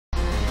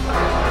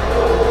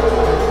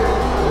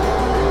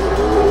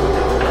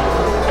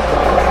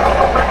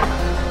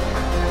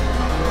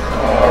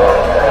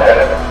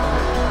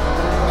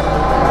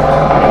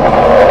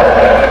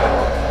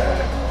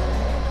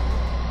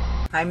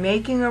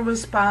making a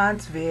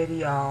response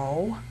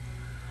video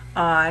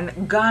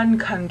on gun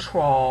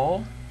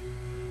control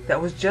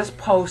that was just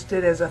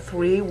posted as a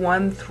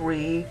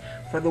 313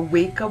 for the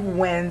week of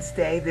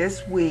Wednesday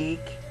this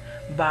week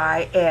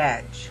by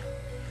Edge.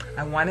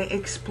 I want to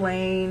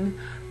explain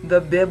the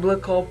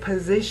biblical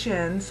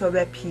position so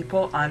that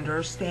people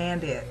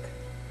understand it.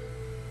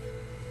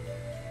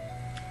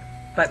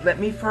 But let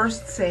me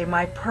first say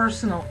my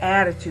personal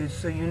attitude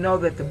so you know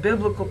that the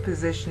biblical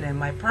position and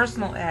my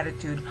personal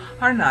attitude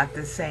are not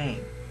the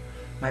same.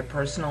 My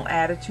personal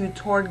attitude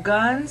toward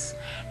guns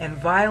and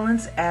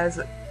violence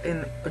as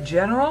in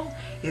general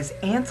is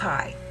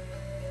anti.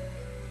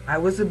 I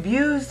was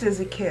abused as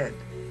a kid.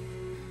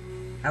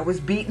 I was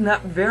beaten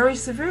up very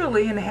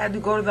severely and had to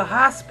go to the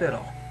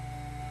hospital.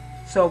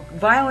 So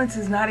violence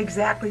is not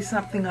exactly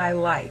something I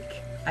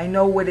like. I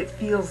know what it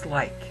feels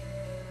like.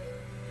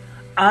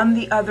 On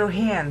the other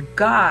hand,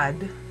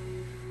 God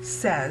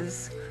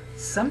says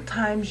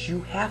sometimes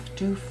you have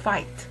to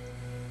fight.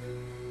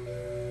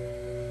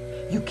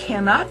 You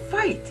cannot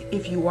fight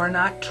if you are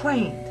not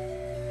trained.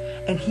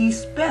 And he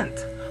spent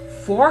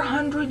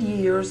 400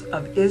 years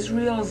of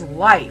Israel's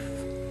life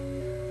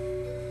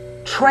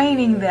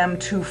training them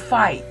to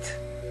fight.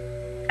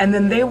 And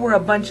then they were a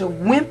bunch of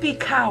wimpy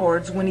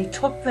cowards when he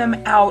took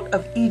them out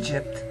of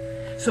Egypt.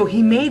 So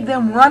he made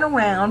them run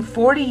around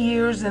 40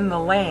 years in the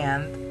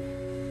land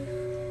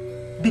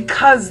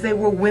because they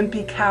were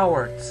wimpy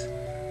cowards.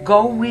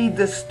 Go read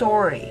the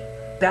story.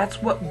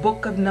 That's what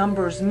Book of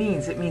Numbers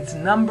means. It means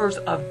numbers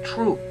of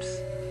troops.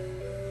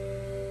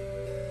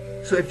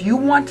 So if you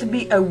want to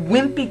be a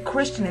wimpy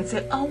Christian and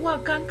say, oh, well,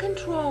 gun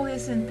control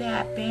isn't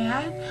that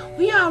bad.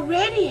 We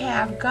already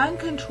have gun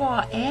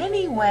control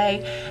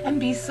anyway. And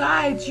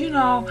besides, you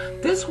know,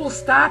 this will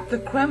stop the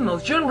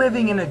criminals. You're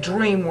living in a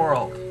dream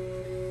world.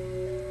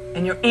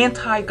 And you're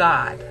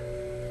anti-God.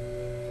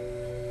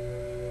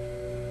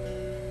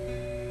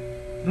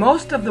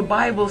 Most of the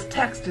Bible's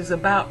text is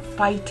about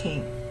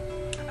fighting.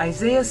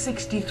 Isaiah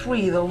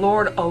 63, the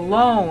Lord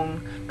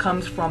alone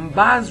comes from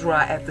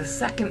Basra at the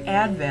second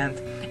advent,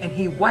 and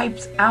he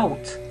wipes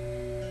out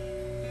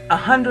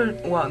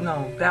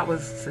that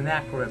was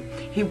Sennacherib.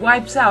 He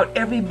wipes out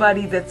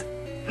everybody that's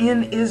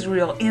in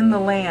Israel, in the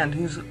land,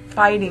 who's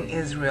fighting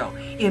Israel,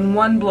 in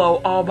one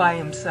blow all by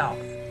himself.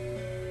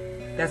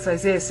 That's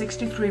Isaiah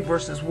 63,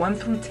 verses 1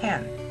 through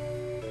 10.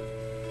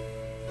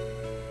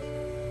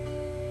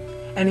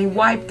 And he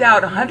wiped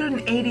out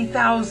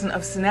 180,000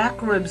 of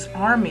Sennacherib's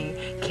army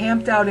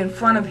camped out in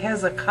front of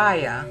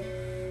Hezekiah,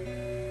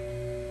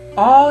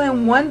 all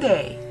in one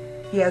day.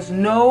 He has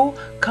no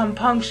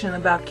compunction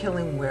about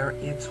killing where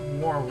it's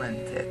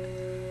warranted.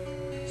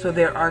 So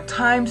there are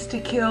times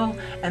to kill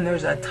and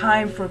there's a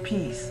time for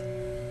peace.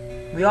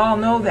 We all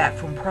know that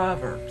from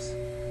Proverbs.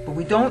 But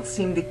we don't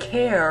seem to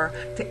care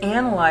to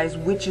analyze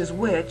which is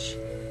which.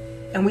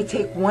 And we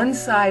take one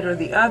side or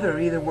the other.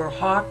 Either we're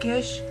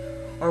hawkish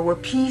or we're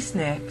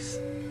peaceniks.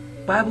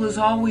 The Bible is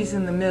always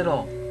in the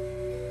middle.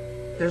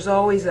 There's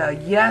always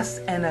a yes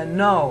and a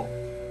no.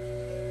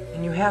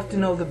 And you have to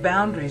know the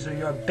boundaries or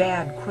you're a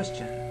bad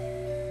Christian.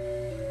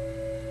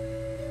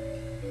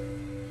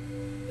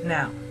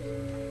 Now,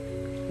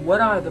 what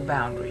are the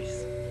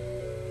boundaries?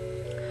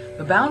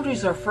 The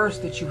boundaries are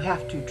first that you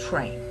have to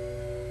train.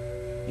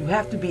 You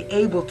have to be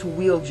able to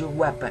wield your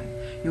weapon.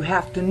 You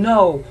have to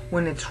know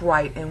when it's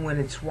right and when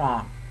it's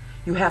wrong.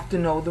 You have to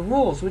know the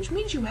rules, which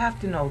means you have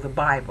to know the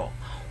Bible.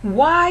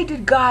 Why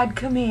did God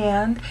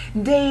command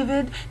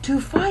David to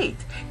fight?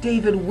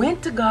 David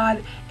went to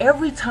God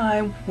every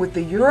time with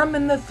the Urim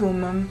and the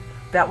Thummim.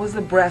 That was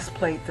the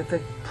breastplate that the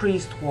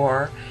priest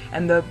wore,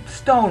 and the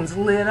stones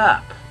lit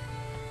up.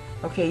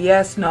 Okay,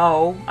 yes,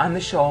 no, on the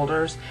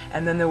shoulders,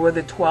 and then there were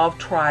the 12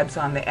 tribes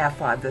on the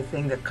ephod, the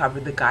thing that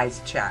covered the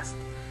guy's chest.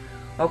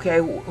 Okay,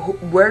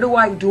 where do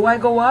I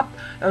go up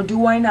or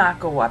do I not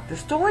go up? The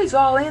story's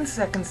all in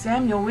 2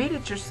 Samuel. Read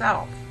it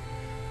yourself.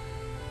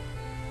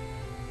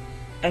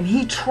 And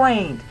he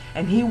trained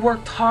and he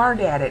worked hard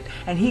at it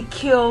and he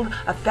killed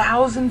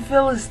 1,000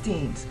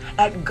 Philistines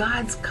at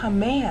God's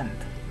command.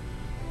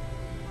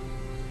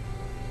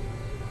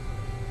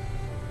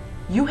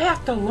 You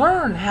have to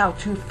learn how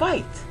to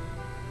fight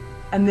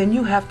and then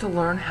you have to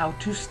learn how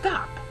to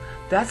stop.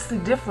 That's the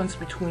difference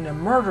between a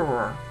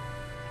murderer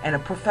and a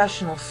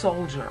professional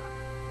soldier.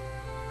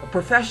 A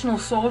professional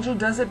soldier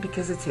does it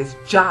because it's his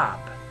job.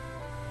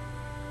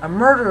 A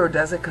murderer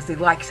does it because he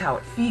likes how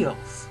it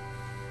feels.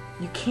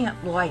 You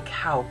can't like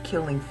how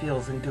killing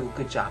feels and do a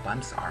good job.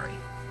 I'm sorry.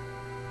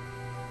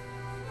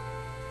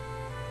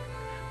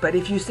 But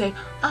if you say,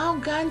 oh,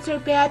 guns are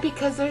bad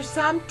because there's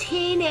some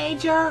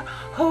teenager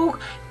who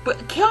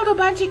killed a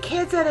bunch of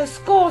kids at a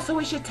school, so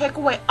we should take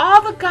away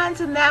all the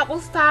guns and that will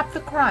stop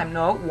the crime.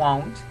 No, it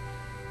won't.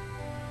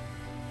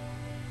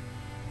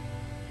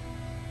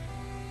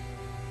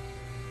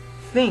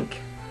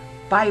 Think,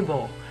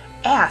 Bible,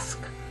 ask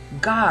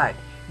God.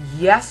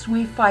 Yes,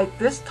 we fight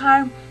this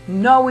time.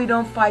 No, we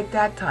don't fight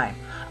that time.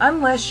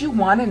 Unless you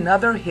want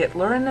another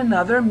Hitler and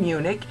another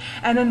Munich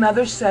and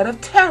another set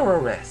of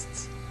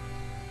terrorists.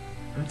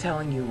 I'm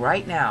telling you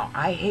right now,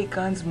 I hate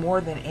guns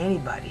more than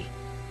anybody.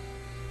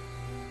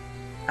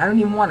 I don't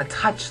even want to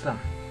touch them.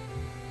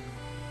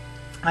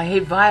 I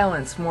hate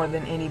violence more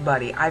than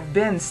anybody. I've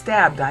been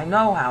stabbed. I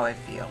know how it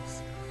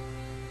feels.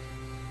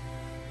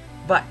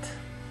 But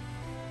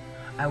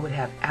I would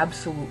have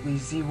absolutely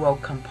zero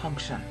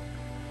compunction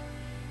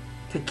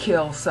to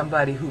kill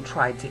somebody who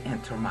tried to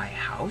enter my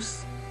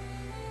house.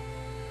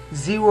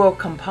 Zero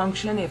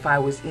compunction if I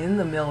was in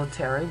the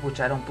military, which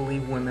I don't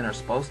believe women are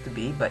supposed to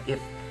be, but if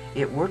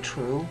it were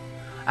true,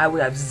 I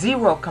would have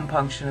zero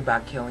compunction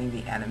about killing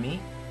the enemy.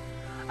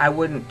 I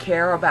wouldn't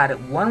care about it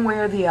one way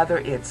or the other.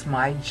 It's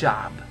my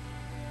job.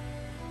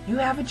 You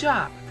have a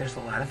job. There's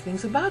a lot of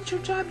things about your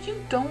job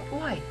you don't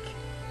like.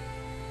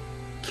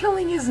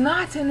 Killing is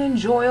not an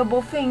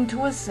enjoyable thing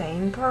to a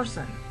sane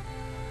person,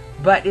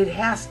 but it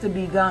has to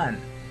be done.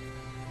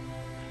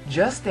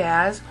 Just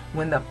as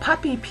when the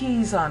puppy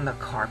pees on the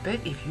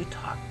carpet, if you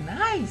talk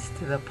nice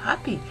to the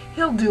puppy,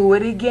 he'll do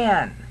it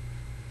again.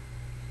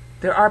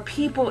 There are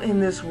people in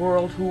this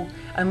world who,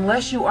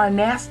 unless you are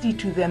nasty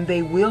to them,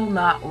 they will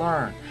not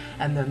learn.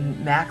 And the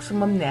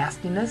maximum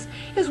nastiness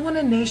is when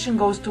a nation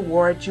goes to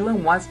war at you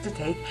and wants to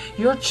take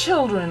your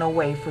children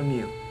away from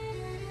you.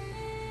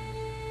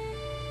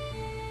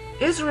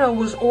 Israel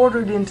was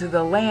ordered into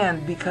the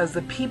land because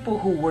the people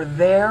who were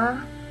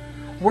there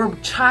were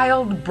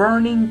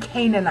child-burning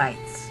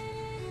Canaanites.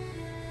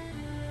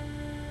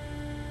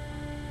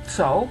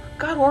 So,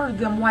 God ordered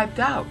them wiped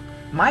out.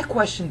 My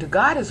question to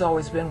God has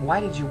always been,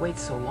 why did you wait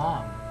so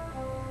long?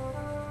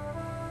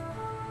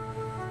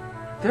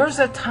 There's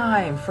a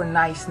time for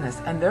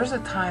niceness, and there's a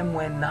time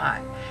when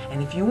not.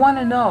 And if you want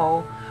to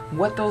know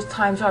what those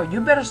times are,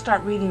 you better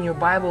start reading your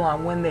Bible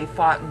on when they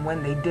fought and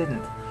when they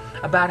didn't.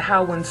 About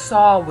how when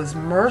Saul was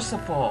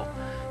merciful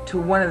to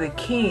one of the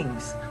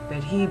kings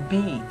that he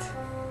beat,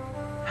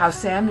 how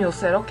Samuel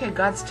said, okay,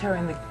 God's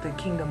tearing the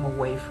kingdom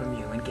away from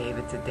you, and gave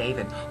it to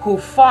David, who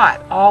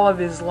fought all of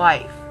his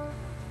life.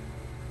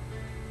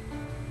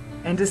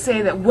 And to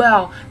say that,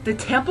 well, the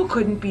temple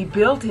couldn't be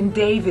built in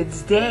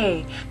David's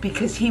day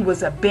because he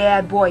was a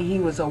bad boy, he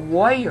was a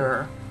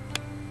warrior.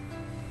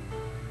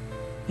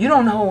 You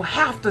don't know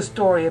half the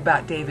story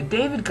about David.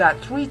 David got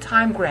 3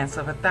 time grants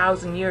of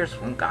 1,000 years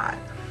from God,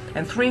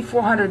 and 3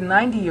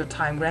 490-year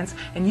time grants,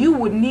 and you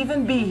wouldn't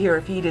even be here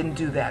if he didn't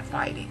do that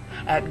fighting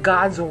at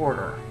God's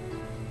order.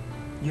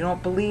 You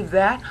don't believe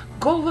that?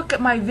 Go look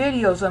at my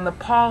videos on the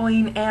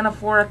Pauline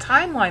Anaphora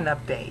timeline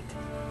update.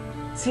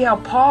 See how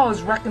Paul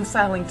is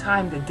reconciling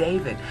time to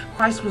David.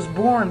 Christ was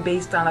born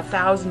based on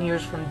 1,000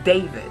 years from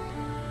David,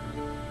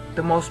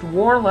 the most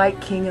warlike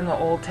king in the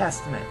Old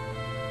Testament.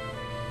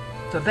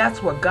 So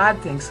that's what God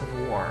thinks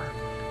of war.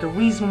 The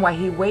reason why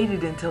he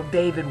waited until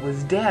David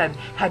was dead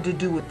had to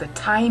do with the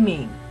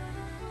timing,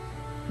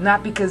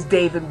 not because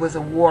David was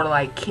a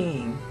warlike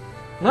king.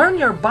 Learn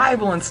your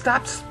Bible and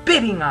stop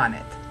spitting on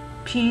it.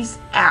 Peace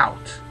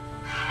out.